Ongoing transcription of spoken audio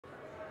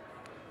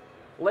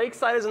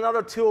Lakeside is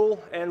another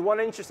tool, and one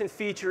interesting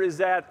feature is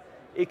that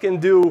it can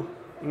do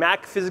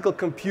Mac physical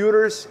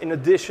computers in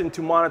addition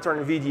to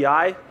monitoring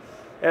VDI.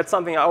 That's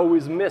something I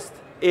always missed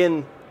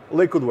in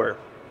Liquidware.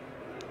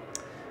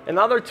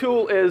 Another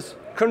tool is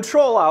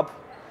ControlUp,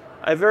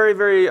 a very,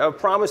 very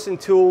promising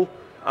tool.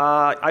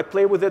 I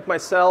played with it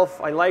myself.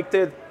 I liked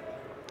it.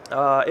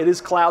 It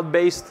is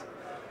cloud-based.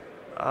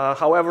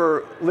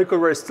 However,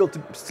 Liquidware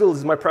still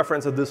is my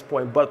preference at this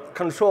point. But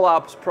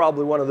ControlUp is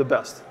probably one of the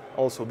best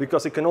also,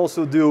 because it can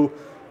also do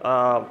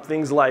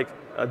things like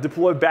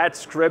deploy batch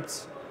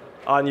scripts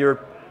on your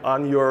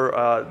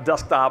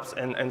desktops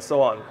and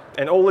so on.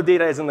 And all the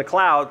data is in the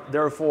cloud.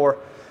 Therefore,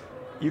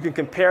 you can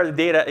compare the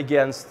data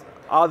against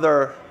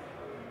other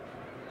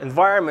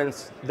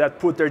environments that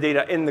put their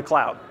data in the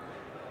cloud.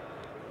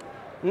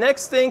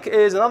 Next thing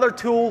is another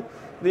tool.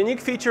 The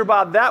unique feature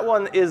about that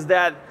one is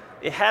that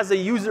it has a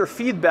user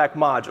feedback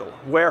module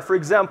where, for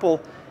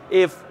example,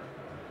 if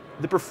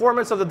the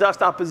performance of the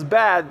desktop is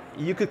bad,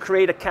 you could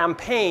create a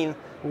campaign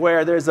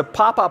where there's a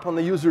pop-up on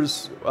the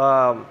user's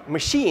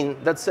machine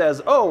that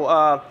says,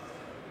 oh,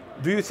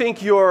 do you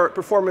think your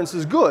performance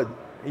is good?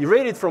 You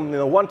rate it from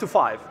 1 to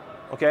 5,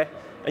 okay?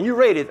 And you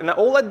rate it, and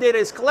all that data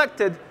is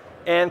collected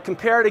and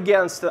compared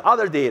against the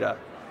other data.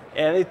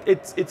 And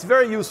it's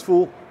very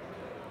useful.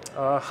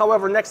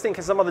 However, Nextthing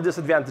has some other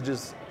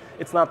disadvantages.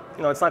 It's not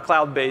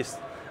cloud-based.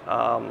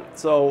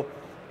 So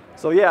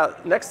yeah,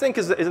 Nextthing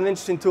is an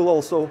interesting tool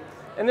also.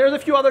 And there's a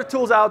few other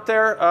tools out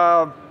there.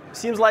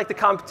 Seems like the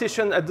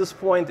competition at this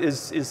point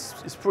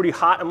is pretty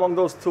hot among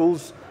those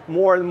tools.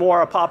 More and more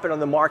are popping on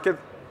the market.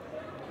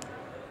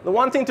 The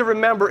one thing to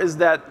remember is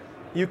that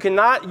you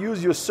cannot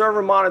use your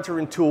server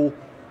monitoring tool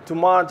to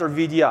monitor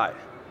VDI.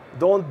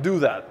 Don't do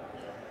that.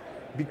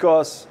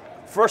 Because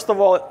first of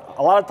all,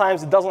 a lot of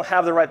times it doesn't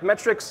have the right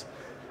metrics.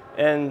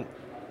 And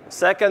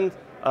second,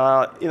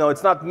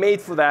 it's not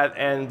made for that,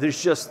 and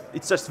it's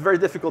just very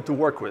difficult to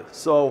work with.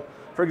 So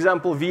for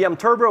example, VM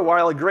Turbo,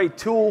 while a great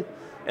tool,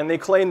 and they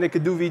claim they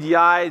could do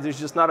VDI, there's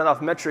just not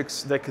enough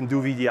metrics that can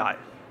do VDI.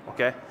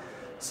 Okay?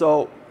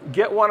 So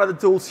get one of the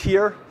tools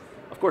here.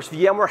 Of course,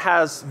 VMware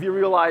has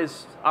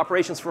vRealize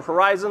operations for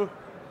Horizon,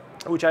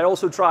 which I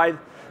also tried.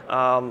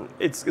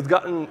 It's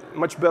gotten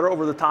much better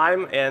over the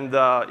time, and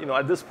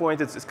at this point,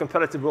 it's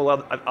competitive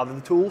with other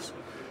tools.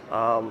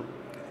 Login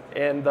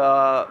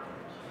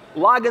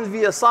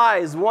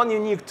VSI is one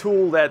unique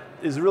tool that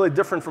is really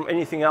different from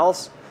anything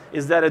else,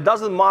 is that it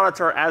doesn't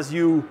monitor as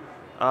you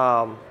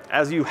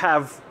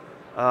have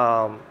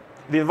the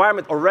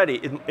environment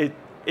already.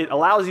 It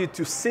allows you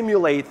to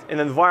simulate an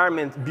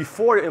environment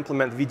before you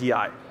implement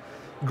VDI.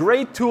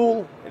 Great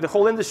tool. The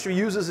whole industry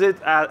uses it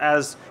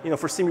as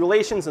for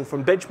simulations and for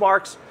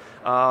benchmarks.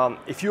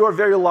 If you're a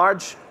very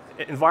large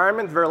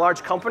environment, very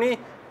large company,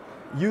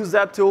 use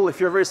that tool. If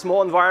you're a very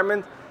small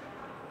environment,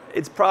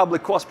 it's probably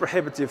cost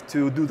prohibitive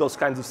to do those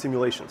kinds of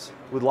simulations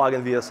with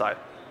Login VSI.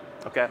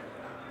 Okay.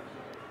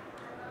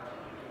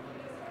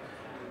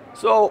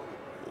 So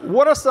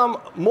what are some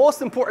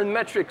most important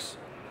metrics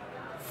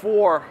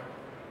for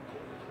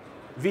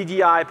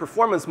VDI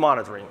performance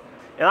monitoring?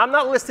 And I'm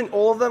not listing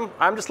all of them.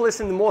 I'm just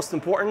listing the most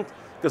important,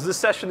 because this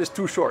session is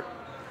too short.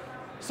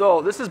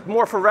 So this is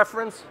more for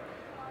reference.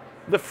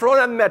 The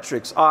front-end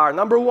metrics are,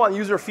 number one,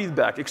 user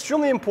feedback.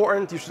 Extremely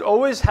important. You should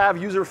always have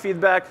user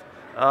feedback,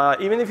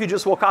 even if you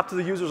just walk up to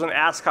the users and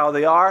ask how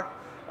they are.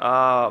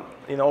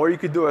 Or you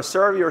could do a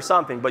survey or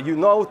something. But you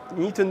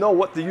need to know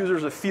what the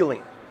users are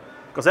feeling,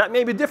 because that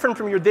may be different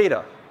from your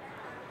data.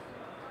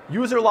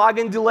 User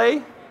login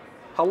delay,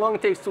 how long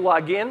it takes to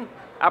log in.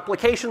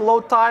 Application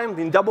load time,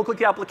 when you double-click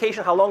the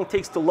application, how long it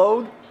takes to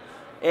load.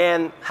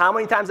 And how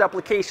many times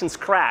applications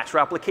crash or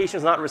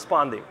applications not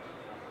responding.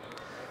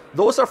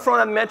 Those are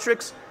front-end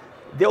metrics.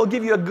 They'll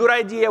give you a good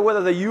idea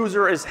whether the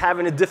user is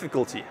having a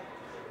difficulty.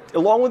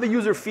 Along with the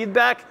user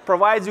feedback,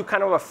 provides you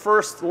kind of a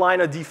first line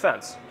of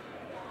defense.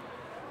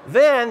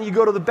 Then you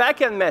go to the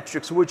back-end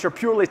metrics, which are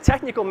purely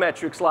technical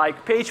metrics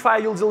like page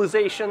file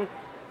utilization,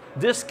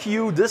 disk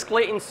queue, disk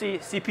latency,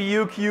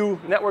 CPU queue,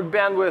 network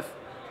bandwidth,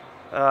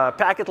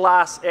 packet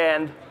loss,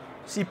 and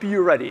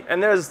CPU ready.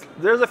 And there's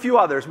a few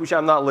others which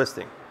I'm not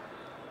listing.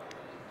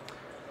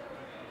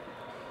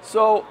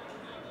 So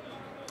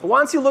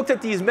once you looked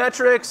at these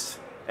metrics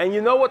and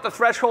you know what the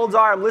thresholds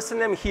are, I'm listing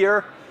them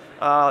here.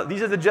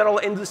 These are the general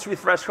industry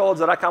thresholds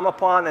that I come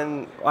upon,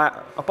 and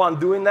upon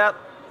doing that,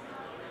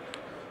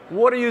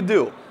 what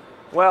do?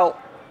 Well,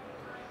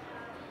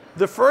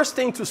 the first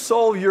thing to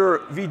solve your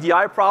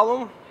VDI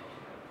problem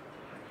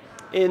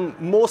in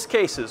most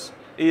cases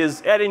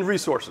is adding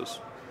resources.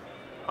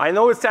 I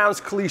know it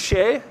sounds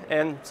cliche,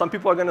 and some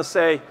people are going to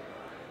say,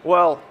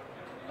 well,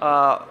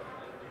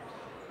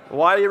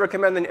 why are you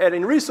recommending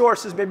adding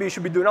resources? Maybe you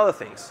should be doing other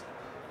things.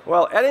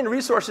 Well, adding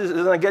resources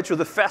is going to get you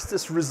the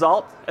fastest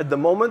result at the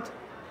moment,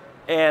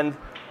 and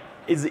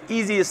it's the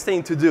easiest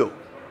thing to do.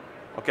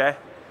 Okay?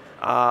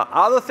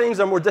 Other things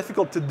are more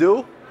difficult to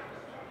do,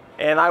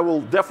 and I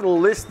will definitely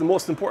list the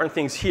most important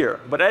things here.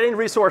 But adding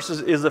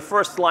resources is the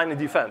first line of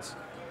defense.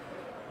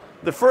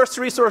 The first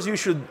resource you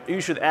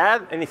should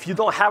add, and if you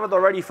don't have it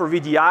already for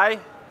VDI,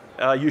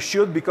 you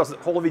should, because the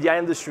whole VDI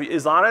industry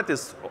is on it,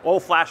 is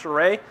all-flash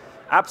array.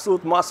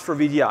 Absolute must for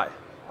VDI,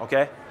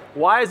 okay?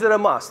 Why is it a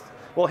must?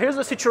 Well, here's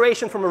a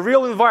situation from a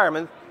real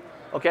environment,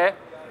 okay?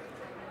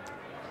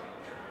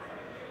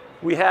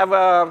 We have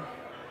a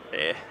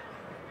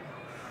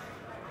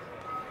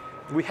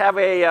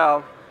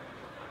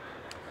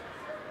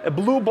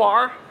blue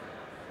bar,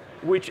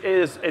 which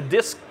is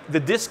the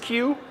disk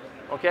queue,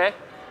 okay?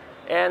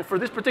 And for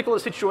this particular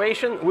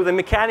situation, with a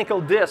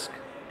mechanical disk,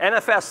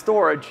 NFS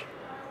storage,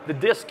 the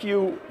disk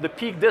queue, the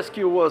peak disk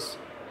queue was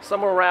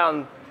somewhere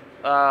around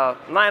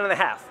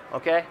 9.5,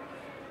 okay?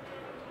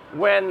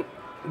 When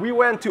we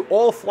went to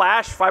all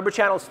flash fiber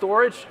channel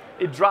storage,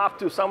 it dropped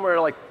to somewhere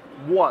like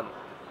 1,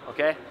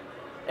 okay?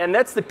 And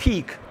that's the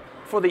peak.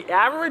 For the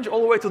average,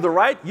 all the way to the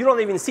right, you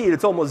don't even see it,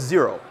 it's almost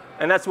 0.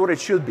 And that's what it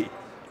should be,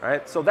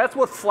 right? So that's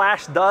what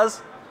flash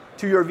does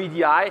to your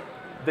VDI.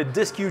 The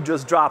disk queue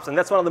just drops, and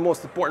that's one of the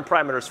most important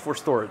parameters for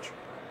storage.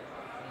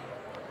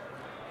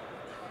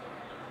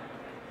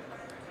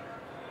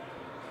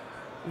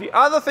 The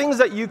other things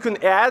that you can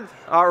add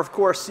are, of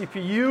course,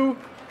 CPU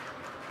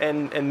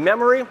and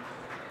memory.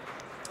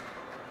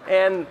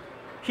 And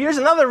here's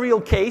another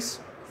real case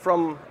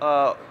from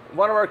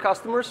one of our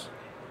customers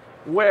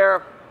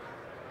where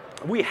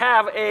we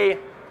have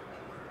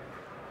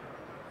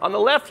on the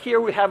left here,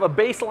 we have a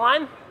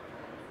baseline.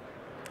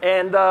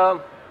 And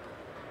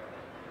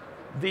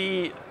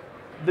the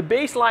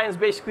baseline is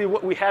basically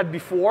what we had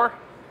before.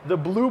 The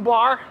blue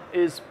bar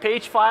is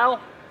page file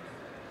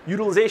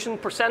utilization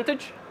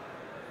percentage.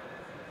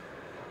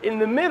 In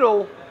the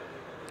middle,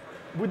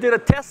 we did a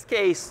test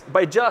case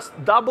by just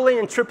doubling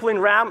and tripling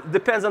RAM.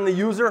 Depends on the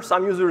user.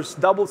 Some users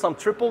doubled, some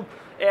tripled,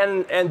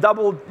 and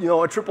doubled,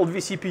 or tripled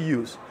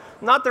vCPUs.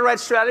 Not the right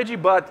strategy,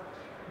 but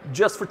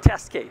just for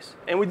test case.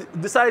 And we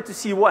decided to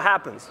see what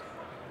happens.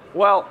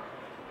 Well,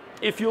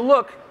 if you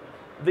look,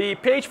 the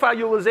page file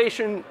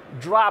utilization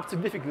dropped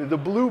significantly. The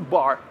blue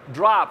bar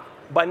dropped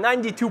by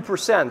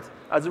 92%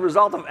 as a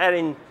result of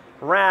adding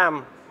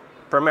RAM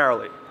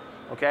primarily,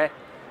 okay?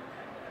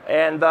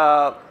 And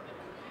the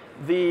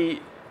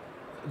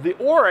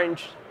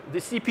orange, the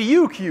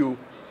CPU queue,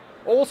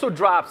 also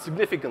dropped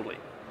significantly.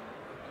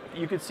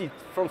 You could see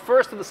from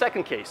first to the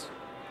second case,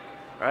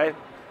 right?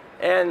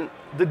 And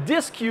the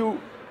disk queue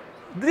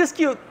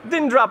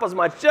didn't drop as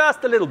much,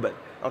 just a little bit,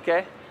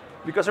 okay?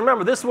 Because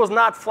remember, this was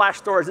not flash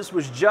storage. This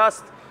was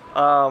just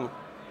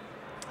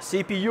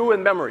CPU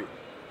and memory.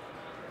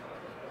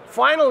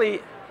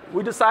 Finally,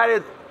 we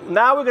decided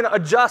now we're going to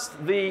adjust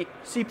the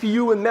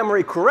CPU and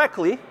memory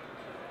correctly,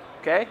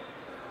 okay,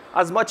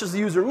 as much as the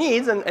user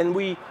needs, and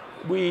we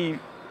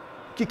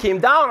came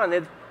down on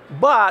it,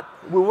 but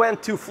we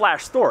went to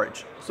flash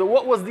storage. So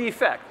what was the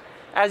effect?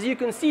 As you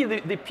can see,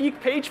 the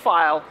peak page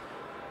file,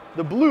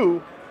 the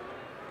blue,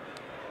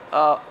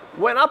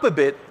 went up a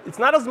bit. It's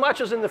not as much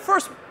as in the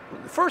first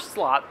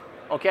slot,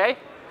 okay?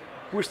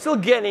 We're still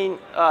getting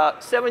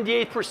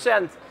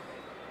 78%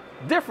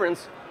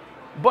 difference,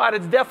 but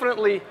it's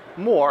definitely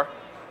more.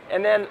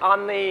 And then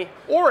on the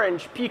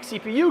orange peak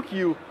CPU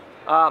queue,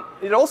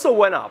 it also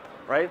went up,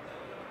 right?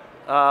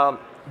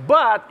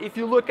 But if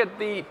you look at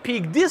the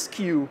peak disk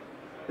queue,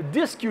 the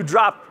disk queue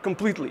dropped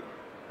completely,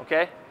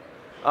 okay?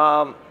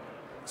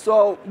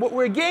 So what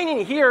we're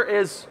gaining here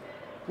is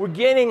we're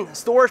gaining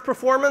storage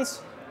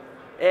performance,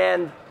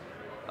 and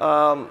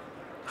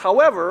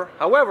however,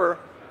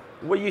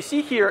 what you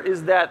see here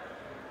is that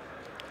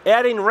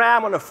adding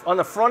RAM on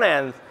the front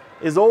end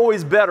is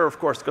always better, of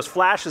course, because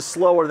flash is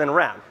slower than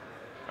RAM,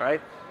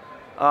 right?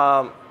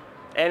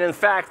 And in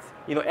fact,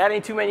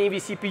 adding too many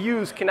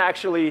vCPUs can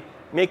actually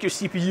make your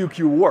CPU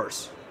queue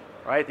worse,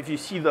 right? If you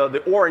see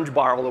the orange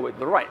bar all the way to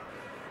the right.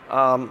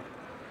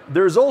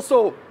 There's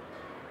also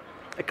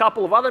a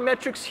couple of other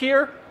metrics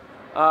here,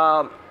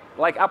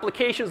 like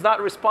applications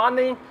not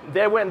responding.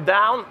 They went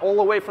down all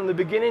the way from the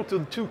beginning to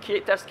the 2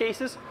 test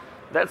cases.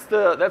 That's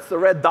the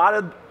red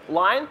dotted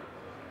line.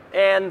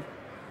 And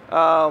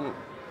the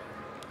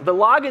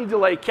login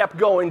delay kept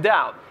going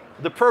down,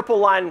 the purple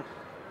line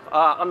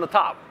on the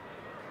top.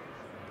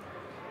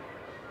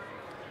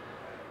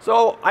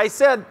 So I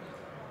said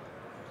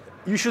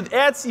you should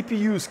add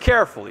CPUs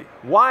carefully.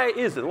 Why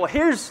is it? Well,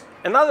 here's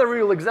another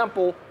real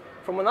example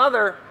from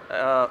another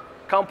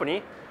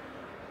company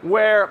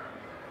where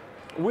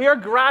we are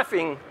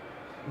graphing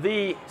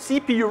the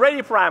CPU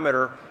ready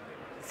parameter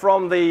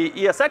from the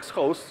ESX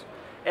host,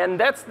 and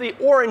that's the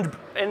orange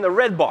and the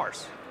red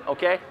bars,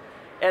 okay?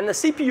 And the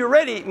CPU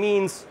ready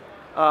means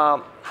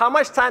how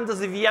much time does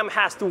the VM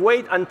has to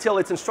wait until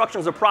its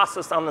instructions are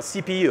processed on the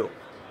CPU.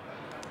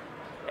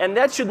 And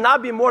that should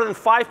not be more than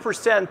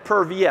 5%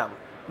 per VM.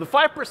 The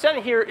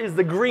 5% here is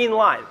the green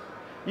line.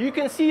 You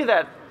can see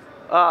that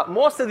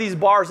most of these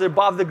bars are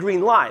above the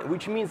green line,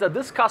 which means that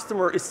this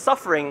customer is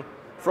suffering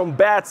from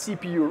bad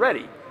CPU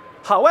ready.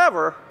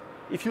 However,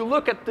 if you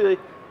look at the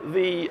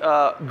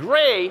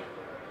gray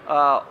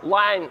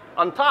line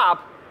on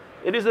top,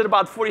 it is at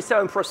about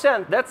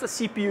 47%. That's the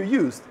CPU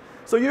used.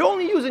 So you're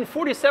only using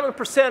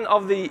 47%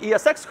 of the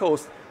ESX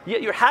host,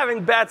 yet you're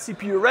having bad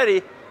CPU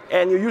ready,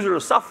 and your users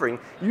are suffering.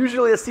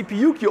 Usually the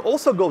CPU queue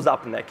also goes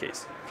up in that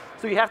case.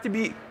 So you have to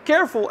be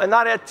careful and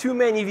not add too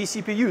many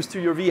vCPUs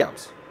to your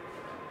VMs.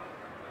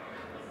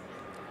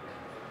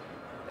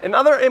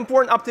 Another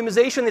important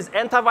optimization is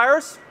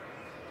antivirus.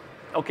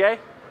 Okay,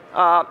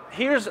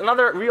 here's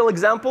another real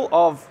example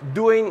of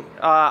doing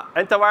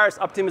antivirus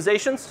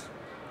optimizations.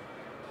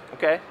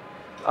 Okay,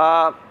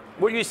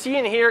 what you see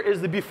in here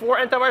is the before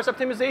antivirus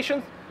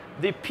optimization.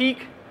 The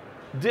peak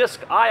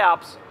disk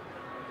IOPS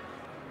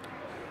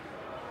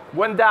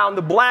went down.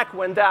 The black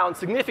went down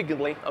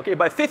significantly. Okay,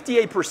 by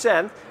 58%,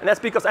 and that's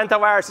because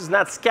antivirus is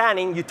not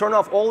scanning. You turn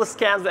off all the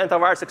scans with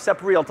antivirus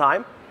except real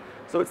time,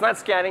 so it's not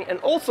scanning. And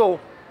also,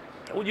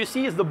 what you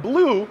see is the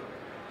blue.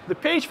 The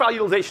page file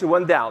utilization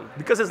went down.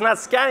 Because it's not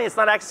scanning, it's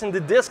not accessing the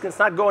disk, it's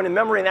not going in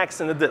memory and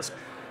accessing the disk.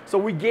 So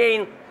we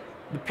gain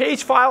the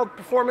page file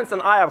performance and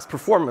IOPS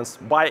performance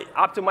by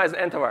optimizing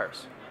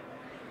antivirus.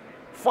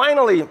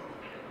 Finally,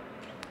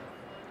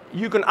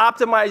 you can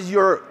optimize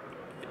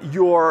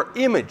your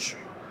image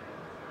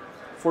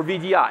for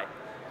VDI.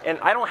 And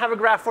I don't have a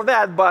graph for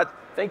that, but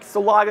thanks to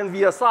Log and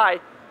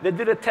VSI, they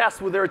did a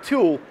test with their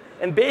tool.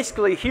 And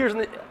basically, here's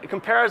a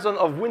comparison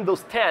of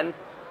Windows 10.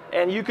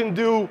 And you can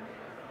do,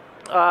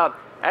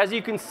 as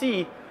you can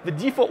see, the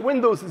default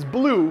Windows is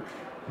blue.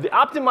 The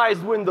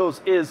optimized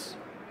Windows is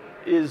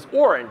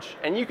orange.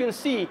 And you can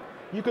see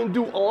you can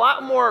do a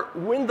lot more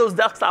Windows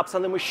desktops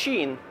on the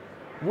machine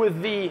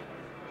with the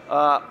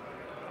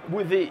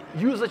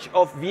usage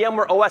of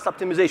VMware OS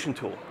optimization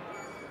tool.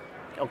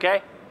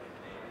 OK?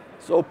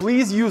 So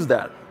please use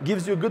that.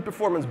 Gives you a good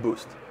performance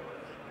boost.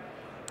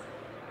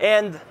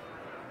 And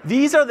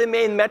these are the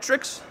main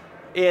metrics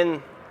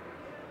in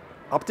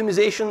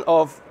optimization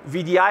of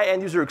VDI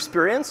end user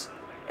experience.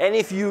 And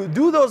if you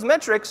do those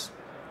metrics,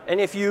 and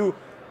if you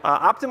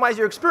optimize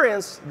your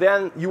experience,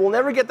 then you will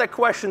never get that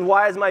question,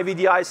 why is my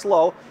VDI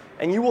slow?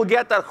 And you will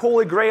get that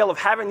holy grail of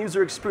having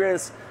user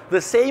experience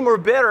the same or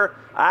better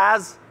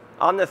as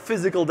on the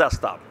physical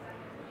desktop.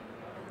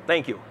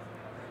 Thank you.